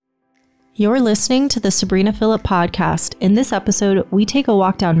You're listening to the Sabrina Phillip podcast. In this episode, we take a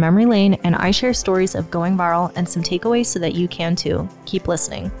walk down memory lane and I share stories of going viral and some takeaways so that you can too. Keep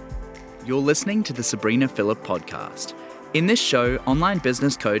listening. You're listening to the Sabrina Phillip podcast. In this show, online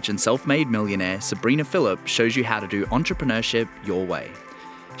business coach and self-made millionaire Sabrina Phillip shows you how to do entrepreneurship your way.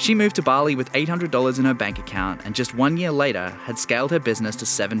 She moved to Bali with $800 in her bank account and just 1 year later had scaled her business to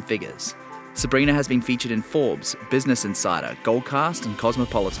 7 figures. Sabrina has been featured in Forbes, Business Insider, Goldcast, and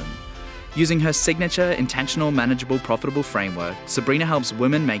Cosmopolitan. Using her signature, intentional, manageable, profitable framework, Sabrina helps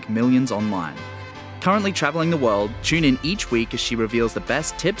women make millions online. Currently traveling the world, tune in each week as she reveals the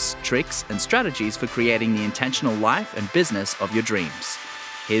best tips, tricks, and strategies for creating the intentional life and business of your dreams.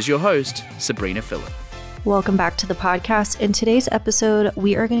 Here's your host, Sabrina Phillip. Welcome back to the podcast. In today's episode,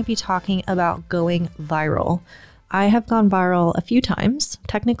 we are going to be talking about going viral. I have gone viral a few times,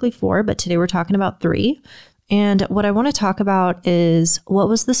 technically 4, but today we're talking about 3. And what I want to talk about is what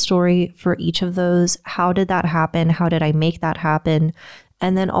was the story for each of those? How did that happen? How did I make that happen?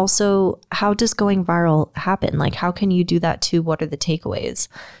 And then also, how does going viral happen? Like, how can you do that too? What are the takeaways?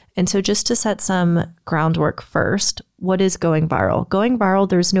 And so just to set some groundwork first, what is going viral? Going viral,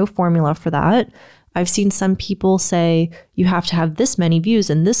 there's no formula for that. I've seen some people say you have to have this many views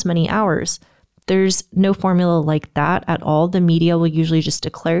in this many hours. There's no formula like that at all. The media will usually just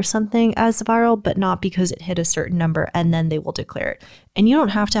declare something as viral, but not because it hit a certain number and then they will declare it. And you don't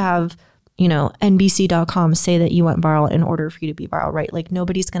have to have, NBC.com say that you went viral in order for you to be viral, right? Like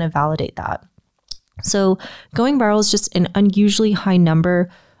nobody's going to validate that. So going viral is just an unusually high number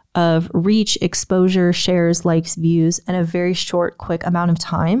of reach, exposure, shares, likes, views in a very short, quick amount of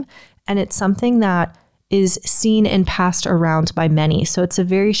time. And it's something that is seen and passed around by many. So it's a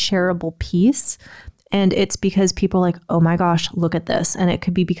very shareable piece. And it's because people are like, oh my gosh, look at this. And it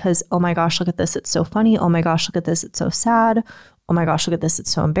could be because, oh my gosh, look at this. It's so funny. Oh my gosh, look at this. It's so sad. Oh my gosh, look at this.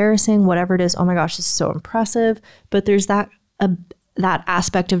 It's so embarrassing. Whatever it is. Oh my gosh, this is so impressive. But there's that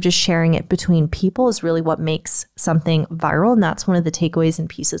aspect of just sharing it between people is really what makes something viral. And that's one of the takeaways and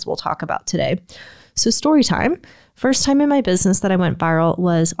pieces we'll talk about today. So story time. First time in my business that I went viral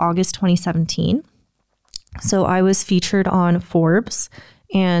was August 2017. So I was featured on Forbes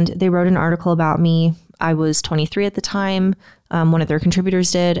and they wrote an article about me. I was 23 at the time. One of their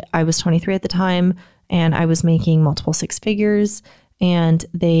contributors did. I was 23 at the time and I was making multiple 6 figures, and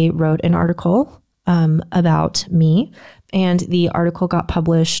they wrote an article about me, and the article got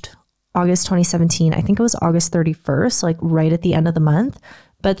published August 2017. I think it was August 31st, like right at the end of the month.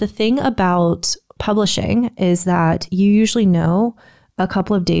 But the thing about publishing is that you usually know a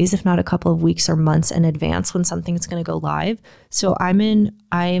couple of days, if not a couple of weeks or months in advance when something's going to go live. So I'm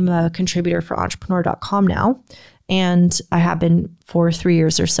a contributor for entrepreneur.com now, and I have been for 3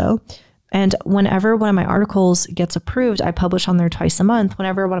 years or so. And whenever one of my articles gets approved, I publish on there twice a month.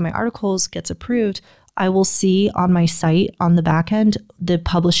 Whenever one of my articles gets approved, I will see on my site on the back end the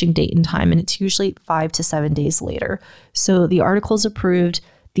publishing date and time, and it's usually 5 to 7 days later. So the article's approved,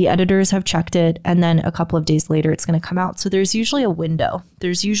 the editors have checked it, and then a couple of days later, it's going to come out. So there's usually a window.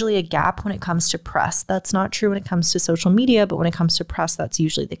 There's usually a gap when it comes to press. That's not true when it comes to social media, but when it comes to press, that's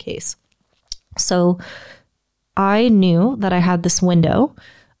usually the case. So I knew that I had this window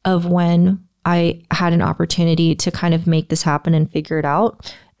of when I had an opportunity to kind of make this happen and figure it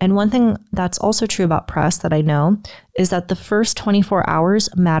out. And one thing that's also true about press that I know is that the first 24 hours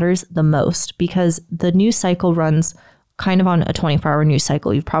matters the most, because the news cycle runs kind of on a 24-hour news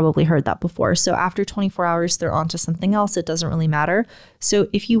cycle. You've probably heard that before. So after 24 hours, they're on to something else. It doesn't really matter. So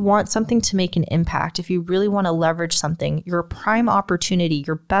if you want something to make an impact, if you really want to leverage something, your prime opportunity,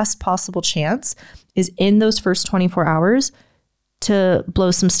 your best possible chance is in those first 24 hours to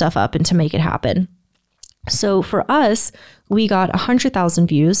blow some stuff up and to make it happen. So for us, we got 100,000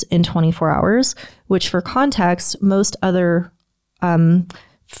 views in 24 hours, which for context, most other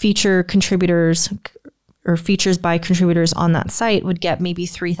feature contributors or features by contributors on that site would get maybe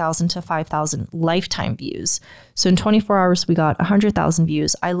 3,000 to 5,000 lifetime views. So in 24 hours, we got 100,000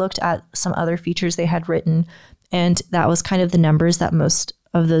 views. I looked at some other features they had written, and that was kind of the numbers that most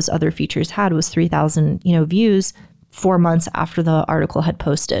of those other features had, was 3,000, views 4 months after the article had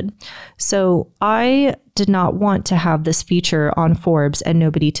posted. So I did not want to have this feature on Forbes and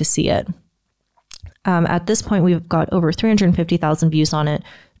nobody to see it. At this point, we've got over 350,000 views on it.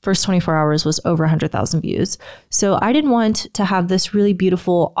 First 24 hours was over 100,000 views. So I didn't want to have this really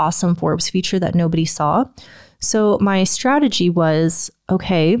beautiful, awesome Forbes feature that nobody saw. So my strategy was,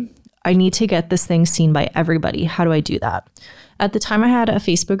 okay, I need to get this thing seen by everybody. How do I do that? At the time, I had a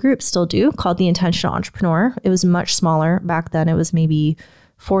Facebook group, still do, called The Intentional Entrepreneur. It was much smaller. Back then, it was maybe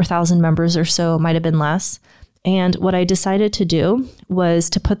 4,000 members or so, might have been less. And what I decided to do was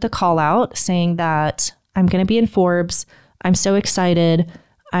to put the call out saying that I'm going to be in Forbes. I'm so excited.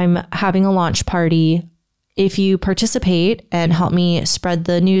 I'm having a launch party. If you participate and help me spread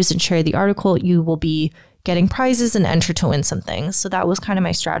the news and share the article, you will be getting prizes and enter to win some things. So that was kind of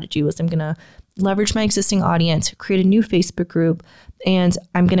my strategy, was I'm going to leverage my existing audience, create a new Facebook group, and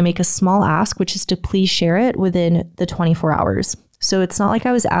I'm going to make a small ask, which is to please share it within the 24 hours. So it's not like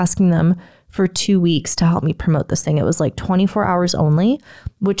I was asking them for 2 weeks to help me promote this thing. It was like 24 hours only,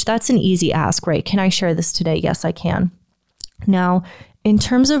 which that's an easy ask, right? Can I share this today? Yes, I can. Now, in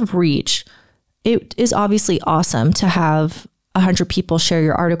terms of reach, it is obviously awesome to have 100 people share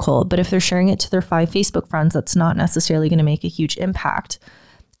your article, but if they're sharing it to their 5 Facebook friends, that's not necessarily going to make a huge impact.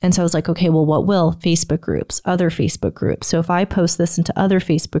 And so I was like, okay, well, what will? Facebook groups, other Facebook groups. So if I post this into other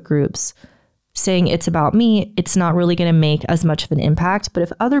Facebook groups saying it's about me, it's not really going to make as much of an impact. But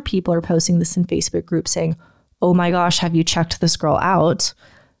if other people are posting this in Facebook groups saying, oh my gosh, have you checked this girl out?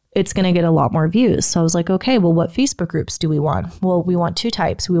 It's going to get a lot more views. So I was like, okay, well, what Facebook groups do we want? Well, we want 2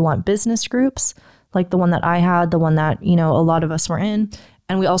 types. We want business groups, like the one that I had, the one that, a lot of us were in.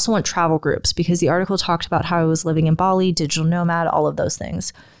 And we also want travel groups because the article talked about how I was living in Bali, digital nomad, all of those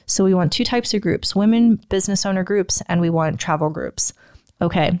things. So we want 2 types of groups, women business owner groups, and we want travel groups.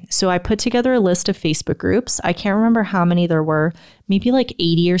 Okay, so I put together a list of Facebook groups. I can't remember how many there were, maybe like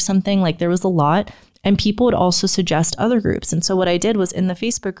 80 or something, like there was a lot. And people would also suggest other groups. And so what I did was in the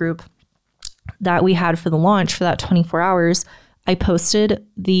Facebook group that we had for the launch for that 24 hours, I posted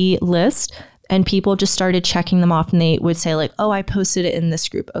the list and people just started checking them off, and they would say like, oh, I posted it in this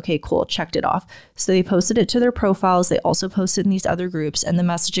group. Okay, cool. Checked it off. So they posted it to their profiles. They also posted in these other groups. And the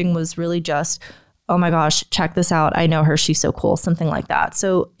messaging was really just, oh my gosh, check this out. I know her. She's so cool. Something like that.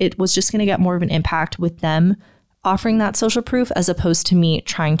 So it was just going to get more of an impact with them offering that social proof as opposed to me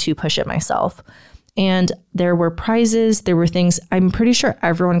trying to push it myself. And there were prizes. There were things. I'm pretty sure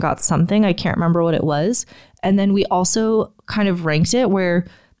everyone got something. I can't remember what it was. And then we also kind of ranked it where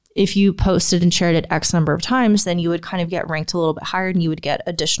if you posted and shared it X number of times, then you would kind of get ranked a little bit higher and you would get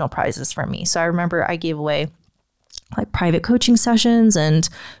additional prizes from me. So I remember I gave away like private coaching sessions and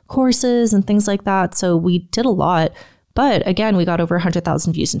courses and things like that. So we did a lot. But again, we got over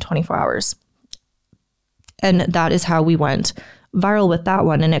 100,000 views in 24 hours. And that is how we went viral with that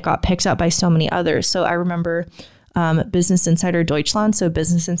one. And it got picked up by so many others. So I remember Business Insider Deutschland, so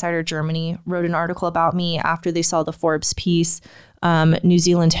Business Insider Germany, wrote an article about me after they saw the Forbes piece. New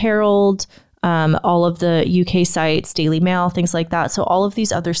Zealand Herald, all of the UK sites, Daily Mail, things like that. So all of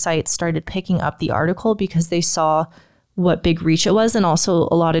these other sites started picking up the article because they saw what big reach it was. And also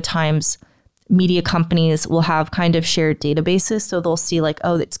a lot of times media companies will have kind of shared databases. So they'll see like,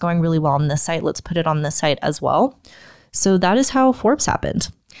 oh, it's going really well on this site. Let's put it on this site as well. So that is how Forbes happened.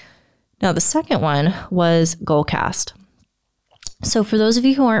 Now, the second one was Goalcast. So for those of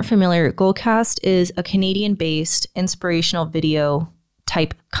you who aren't familiar, Goalcast is a Canadian-based inspirational video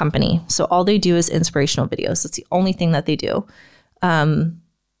type company. So all they do is inspirational videos. That's the only thing that they do.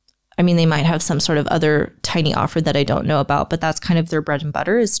 They might have some sort of other tiny offer that I don't know about, but that's kind of their bread and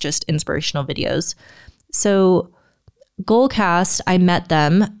butter, is just inspirational videos. So Goalcast, I met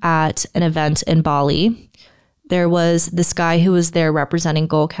them at an event in Bali. There was this guy who was there representing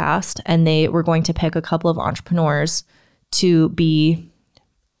Goalcast, and they were going to pick a couple of entrepreneurs to be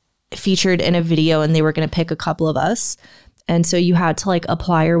featured in a video, and they were going to pick a couple of us. And so you had to like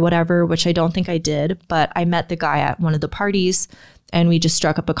apply or whatever, which I don't think I did, but I met the guy at one of the parties and we just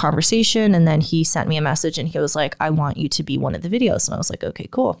struck up a conversation. And then he sent me a message and he was like, I want you to be one of the videos. And I was like, okay,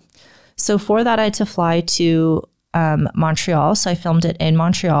 cool. So for that, I had to fly to Montreal. So I filmed it in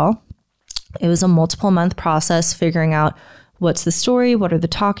Montreal. It was a multiple month process figuring out what's the story, what are the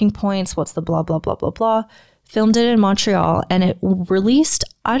talking points, what's the blah, blah, blah, blah, blah. Filmed it in Montreal and it released,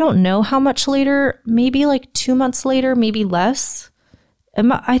 I don't know how much later, maybe like 2 months later, maybe less.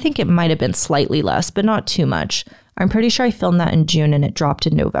 I think it might have been slightly less, but not too much. I'm pretty sure I filmed that in June and it dropped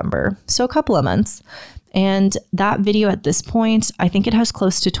in November. So a couple of months. And that video at this point, I think it has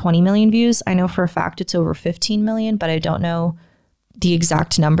close to 20 million views. I know for a fact it's over 15 million, but I don't know the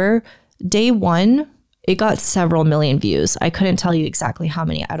exact number. Day one, it got several million views. I couldn't tell you exactly how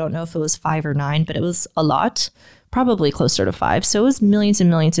many. I don't know if it was 5 or 9, but it was a lot, probably closer to 5. So it was millions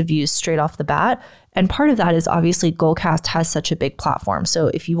and millions of views straight off the bat. And part of that is obviously Goalcast has such a big platform. So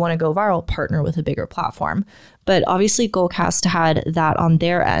if you want to go viral, partner with a bigger platform. But obviously Goalcast had that on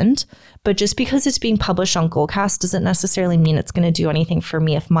their end. But just because it's being published on Goalcast doesn't necessarily mean it's going to do anything for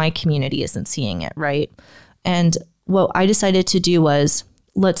me if my community isn't seeing it, right? And what I decided to do was,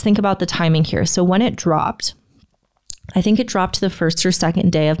 let's think about the timing here. So when it dropped, I think it dropped the first or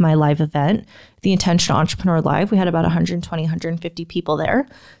second day of my live event, the Intentional Entrepreneur Live. We had about 120, 150 people there.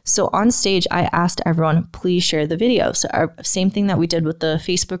 So on stage, I asked everyone, please share the video. So same thing that we did with the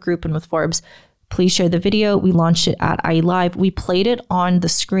Facebook group and with Forbes, please share the video. We launched it at IE Live. We played it on the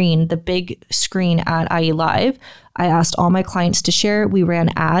screen, the big screen at IE Live. I asked all my clients to share. We ran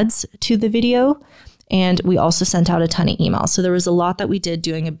ads to the video. And we also sent out a ton of emails. So there was a lot that we did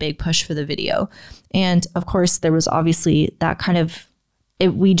doing a big push for the video. And of course, there was obviously that kind of,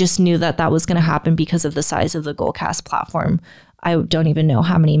 we just knew that that was going to happen because of the size of the Goalcast platform. I don't even know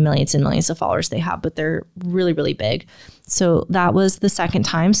how many millions and millions of followers they have, but they're really, really big. So that was the second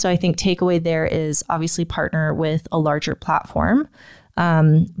time. So I think takeaway there is obviously partner with a larger platform.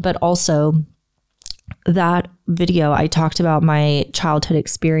 But also that video, I talked about my childhood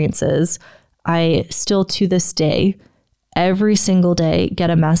experiences. I still to this day, every single day, get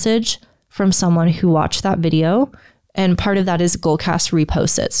a message from someone who watched that video. And part of that is Goalcast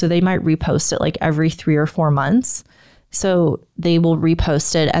reposts it. So they might repost it like every 3 or 4 months. So they will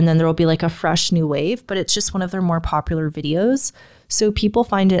repost it and then there will be like a fresh new wave, but it's just one of their more popular videos. So people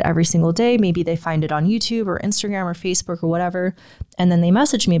find it every single day. Maybe they find it on YouTube or Instagram or Facebook or whatever, and then they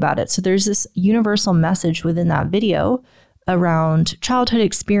message me about it. So there's this universal message within that video around childhood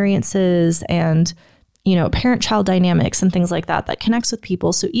experiences and, you know, parent-child dynamics and things like that, that connects with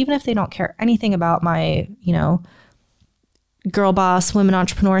people. So even if they don't care anything about my, you know, girl boss, women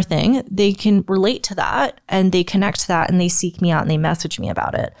entrepreneur thing, they can relate to that and they connect to that and they seek me out and they message me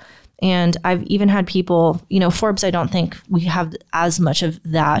about it. And I've even had people, you know, Forbes, I don't think we have as much of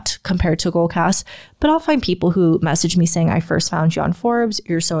that compared to Goalcast, but I'll find people who message me saying, I first found you on Forbes,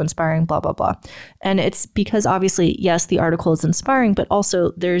 you're so inspiring, blah, blah, blah. And it's because obviously, yes, the article is inspiring, but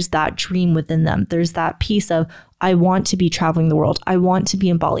also there's that dream within them. There's that piece of, I want to be traveling the world. I want to be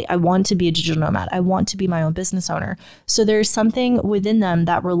in Bali. I want to be a digital nomad. I want to be my own business owner. So there's something within them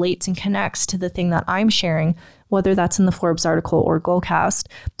that relates and connects to the thing that I'm sharing, whether that's in the Forbes article or Goalcast.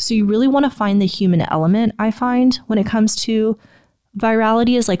 So you really want to find the human element, I find, when it comes to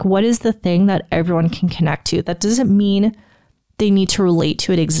virality, is like, what is the thing that everyone can connect to? That doesn't mean they need to relate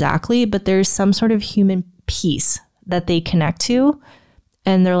to it exactly, but there's some sort of human piece that they connect to.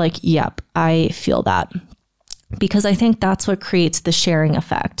 And they're like, yep, I feel that. Because I think that's what creates the sharing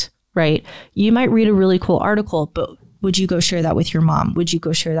effect, right? You might read a really cool article, but would you go share that with your mom? Would you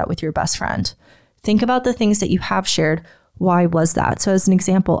go share that with your best friend? Think about the things that you have shared. Why was that? So as an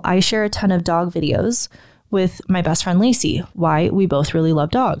example, I share a ton of dog videos with my best friend, Lacey. Why? We both really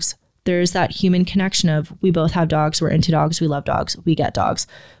love dogs. There's that human connection of we both have dogs. We're into dogs. We love dogs. We get dogs.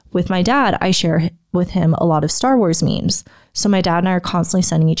 With my dad, I share with him a lot of Star Wars memes. So my dad and I are constantly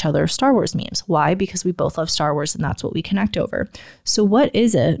sending each other Star Wars memes. Why? Because we both love Star Wars and that's what we connect over. So what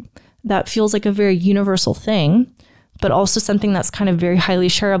is it that feels like a very universal thing, but also something that's kind of very highly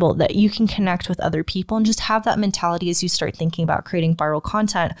shareable that you can connect with other people and just have that mentality as you start thinking about creating viral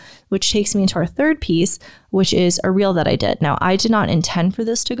content, which takes me into our third piece, which is a reel that I did. Now, I did not intend for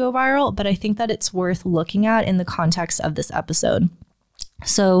this to go viral, but I think that it's worth looking at in the context of this episode.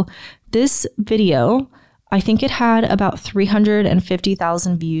 So this video, I think it had about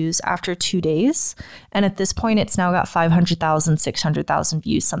 350,000 views after 2 days. And at this point, it's now got 500,000, 600,000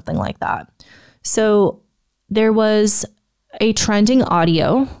 views, something like that. So there was a trending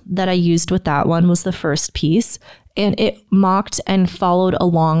audio that I used with that one was the first piece, and it mocked and followed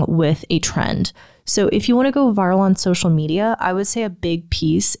along with a trend. So if you want to go viral on social media, I would say a big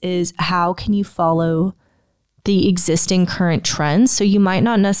piece is how can you follow the existing current trends? So you might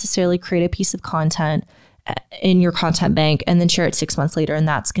not necessarily create a piece of content in your content bank and then share it 6 months later, and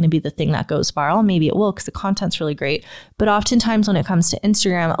that's going to be the thing that goes viral. Maybe it will because the content's really great. But oftentimes when it comes to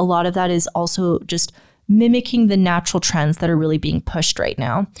Instagram, a lot of that is also just mimicking the natural trends that are really being pushed right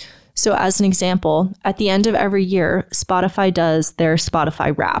now. So as an example, at the end of every year, Spotify does their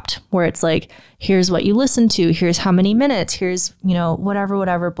Spotify Wrapped, where it's like, here's what you listen to, here's how many minutes, here's, you know,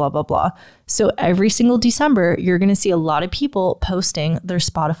 whatever, blah, blah, blah. So every single December, you're going to see a lot of people posting their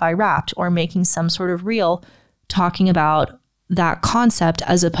Spotify Wrapped or making some sort of reel talking about that concept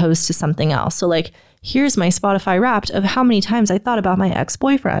as opposed to something else. So like, here's my Spotify Wrapped of how many times I thought about my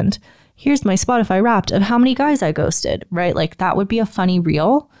ex-boyfriend. Here's my Spotify Wrapped of how many guys I ghosted, right? Like that would be a funny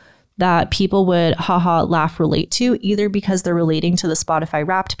reel that people would haha laugh relate to, either because they're relating to the Spotify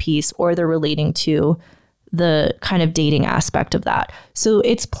Wrapped piece or they're relating to the kind of dating aspect of that. So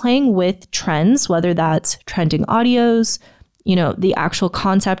it's playing with trends, whether that's trending audios, the actual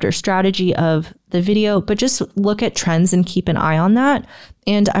concept or strategy of the video, but just look at trends and keep an eye on that.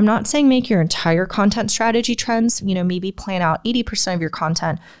 And I'm not saying make your entire content strategy trends, maybe plan out 80% of your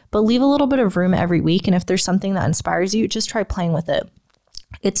content, but leave a little bit of room every week. And if there's something that inspires you, just try playing with it.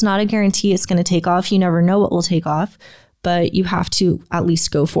 It's not a guarantee it's going to take off. You never know what will take off, but you have to at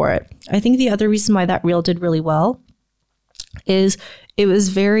least go for it. I think the other reason why that reel did really well is it was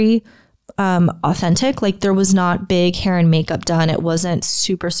very authentic. Like there was not big hair and makeup done. It wasn't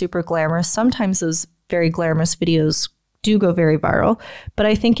super, super glamorous. Sometimes those very glamorous videos do go very viral, but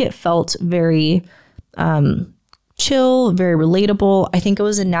I think it felt very chill, very relatable. I think it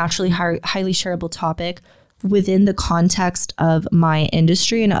was a naturally highly shareable topic within the context of my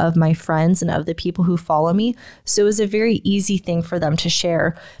industry and of my friends and of the people who follow me. So it was a very easy thing for them to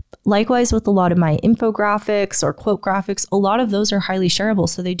share. Likewise, with a lot of my infographics or quote graphics, a lot of those are highly shareable.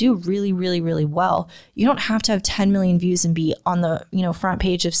 So they do really, really, really well. You don't have to have 10 million views and be on the front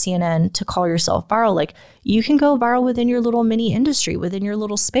page of CNN to call yourself viral. Like you can go viral within your little mini industry, within your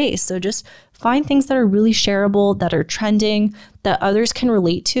little space. So just find things that are really shareable, that are trending, that others can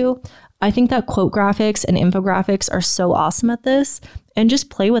relate to. I think that quote graphics and infographics are so awesome at this, and just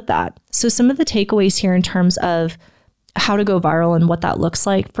play with that. So some of the takeaways here in terms of how to go viral and what that looks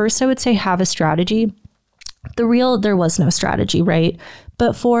like. First, I would say have a strategy. The reel, there was no strategy, right?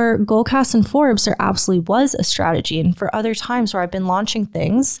 But for Goalcast and Forbes, there absolutely was a strategy. And for other times where I've been launching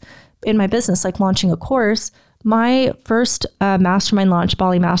things in my business, like launching a course, my first mastermind launch,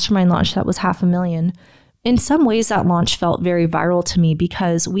 Bali Mastermind launch, that was $500,000. In some ways, that launch felt very viral to me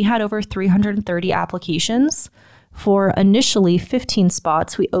because we had over 330 applications for initially 15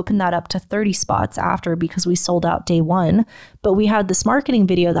 spots. We opened that up to 30 spots after because we sold out day one. But we had this marketing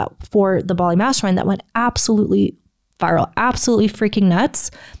video that for the Bali Mastermind that went absolutely viral, absolutely freaking nuts.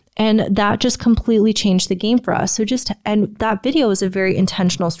 And that just completely changed the game for us. And that video was a very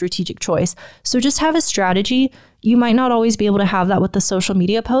intentional strategic choice. So just have a strategy. You might not always be able to have that with the social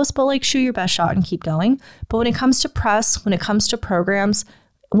media post, but like shoot your best shot and keep going. But when it comes to press, when it comes to programs,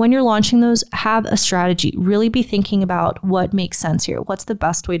 when you're launching those, have a strategy. Really be thinking about what makes sense here. What's the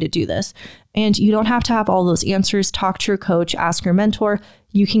best way to do this? And you don't have to have all those answers. Talk to your coach, ask your mentor.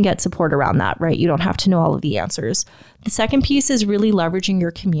 You can get support around that, right? You don't have to know all of the answers. The second piece is really leveraging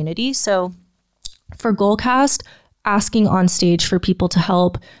your community. So for Goalcast, asking on stage for people to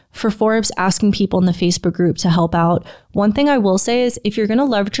help. For Forbes, asking people in the Facebook group to help out. One thing I will say is if you're going to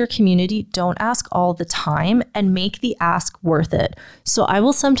leverage your community, don't ask all the time and make the ask worth it. So I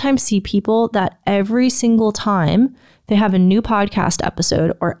will sometimes see people that every single time they have a new podcast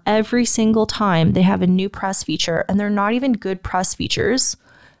episode or every single time they have a new press feature, and they're not even good press features,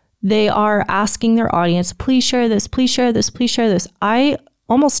 they are asking their audience, please share this, please share this, please share this. I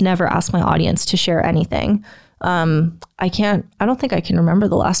almost never ask my audience to share anything. I don't think I can remember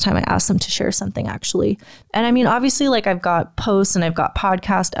the last time I asked them to share something actually. And I mean, obviously like I've got posts and I've got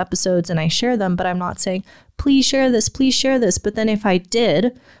podcast episodes and I share them, but I'm not saying, please share this, please share this. But then if I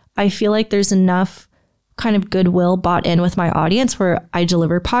did, I feel like there's enough kind of goodwill bought in with my audience where I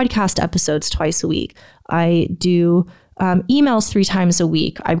deliver podcast episodes twice a week. I do emails 3 times a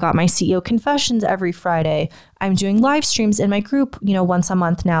week. I've got my CEO confessions every Friday. I'm doing live streams in my group, once a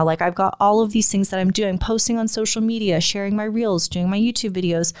month now. Like I've got all of these things that I'm doing, posting on social media, sharing my reels, doing my YouTube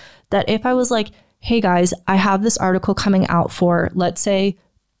videos, that if I was like, hey guys, I have this article coming out for, let's say,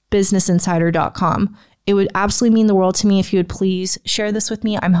 businessinsider.com. It would absolutely mean the world to me if you would please share this with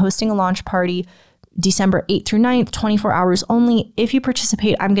me. I'm hosting a launch party December 8th through 9th, 24 hours only. If you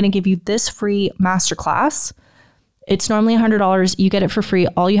participate, I'm going to give you this free masterclass. It's normally $100. You get it for free.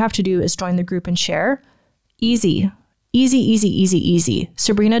 All you have to do is join the group and share. Easy, easy, easy, easy, easy.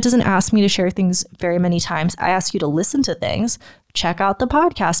 Sabrina doesn't ask me to share things very many times. I ask you to listen to things, check out the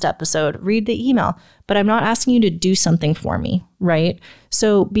podcast episode, read the email, but I'm not asking you to do something for me, right?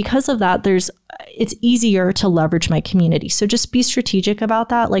 So because of that, it's easier to leverage my community. So just be strategic about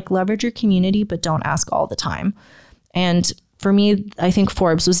that, like leverage your community, but don't ask all the time. And for me, I think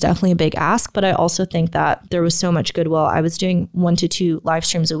Forbes was definitely a big ask, but I also think that there was so much goodwill. I was doing 1 to 2 live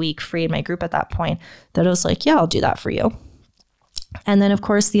streams a week free in my group at that point that I was like, yeah, I'll do that for you. And then, of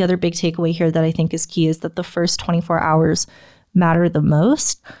course, the other big takeaway here that I think is key is that the first 24 hours matter the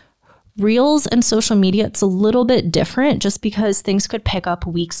most. Reels and social media, it's a little bit different just because things could pick up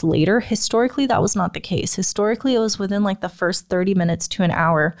weeks later. Historically, that was not the case. Historically, it was within like the first 30 minutes to an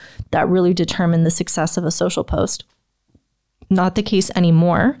hour that really determined the success of a social post. Not the case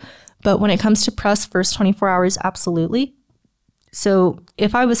anymore. But when it comes to press, first 24 hours, absolutely. So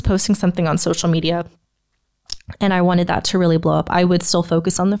if I was posting something on social media And I wanted that to really blow up. I would still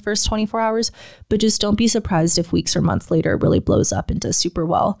focus on the first 24 hours, but just don't be surprised if weeks or months later it really blows up and does super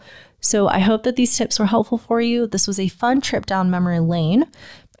well. So I hope that these tips were helpful for you. This was a fun trip down memory lane.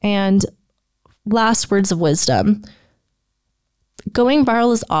 And last words of wisdom. Going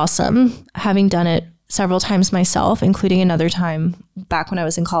viral is awesome. Having done it several times myself, including another time back when I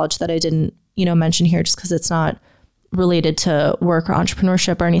was in college that I didn't, mention here just because it's not related to work or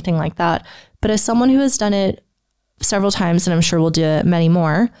entrepreneurship or anything like that. But as someone who has done it several times, and I'm sure we'll do it many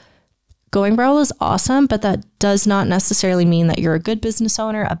more, going viral is awesome, but that does not necessarily mean that you're a good business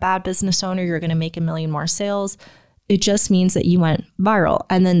owner, a bad business owner, you're going to make 1 million more sales. It just means that you went viral.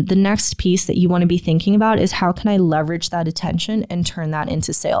 And then the next piece that you want to be thinking about is how can I leverage that attention and turn that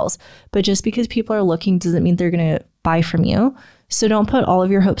into sales? But just because people are looking doesn't mean they're going to buy from you. So don't put all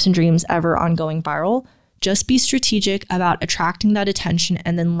of your hopes and dreams ever on going viral. Just be strategic about attracting that attention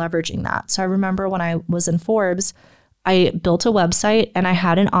and then leveraging that. So I remember when I was in Forbes, I built a website and I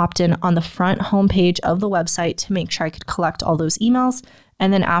had an opt-in on the front homepage of the website to make sure I could collect all those emails.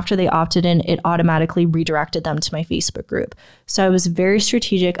 And then after they opted in, it automatically redirected them to my Facebook group. So I was very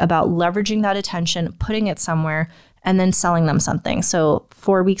strategic about leveraging that attention, putting it somewhere, and then selling them something. So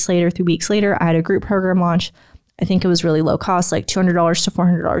 3 weeks later, I had a group program launch. I think it was really low cost, like $200 to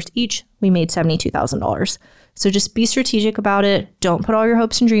 $400 each. We made $72,000. So just be strategic about it. Don't put all your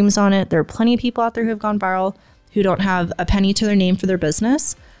hopes and dreams on it. There are plenty of people out there who have gone viral who don't have a penny to their name for their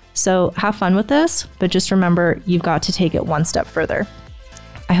business. So have fun with this, but just remember, you've got to take it one step further.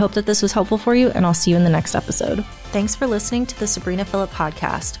 I hope that this was helpful for you, and I'll see you in the next episode. Thanks for listening to the Sabrina Philipp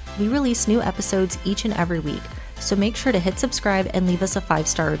podcast. We release new episodes each and every week, so make sure to hit subscribe and leave us a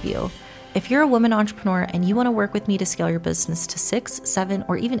 5-star review. If you're a woman entrepreneur and you want to work with me to scale your business to 6, 7,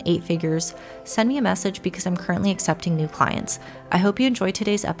 or even 8 figures, send me a message because I'm currently accepting new clients. I hope you enjoyed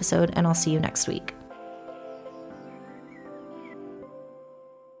today's episode, and I'll see you next week.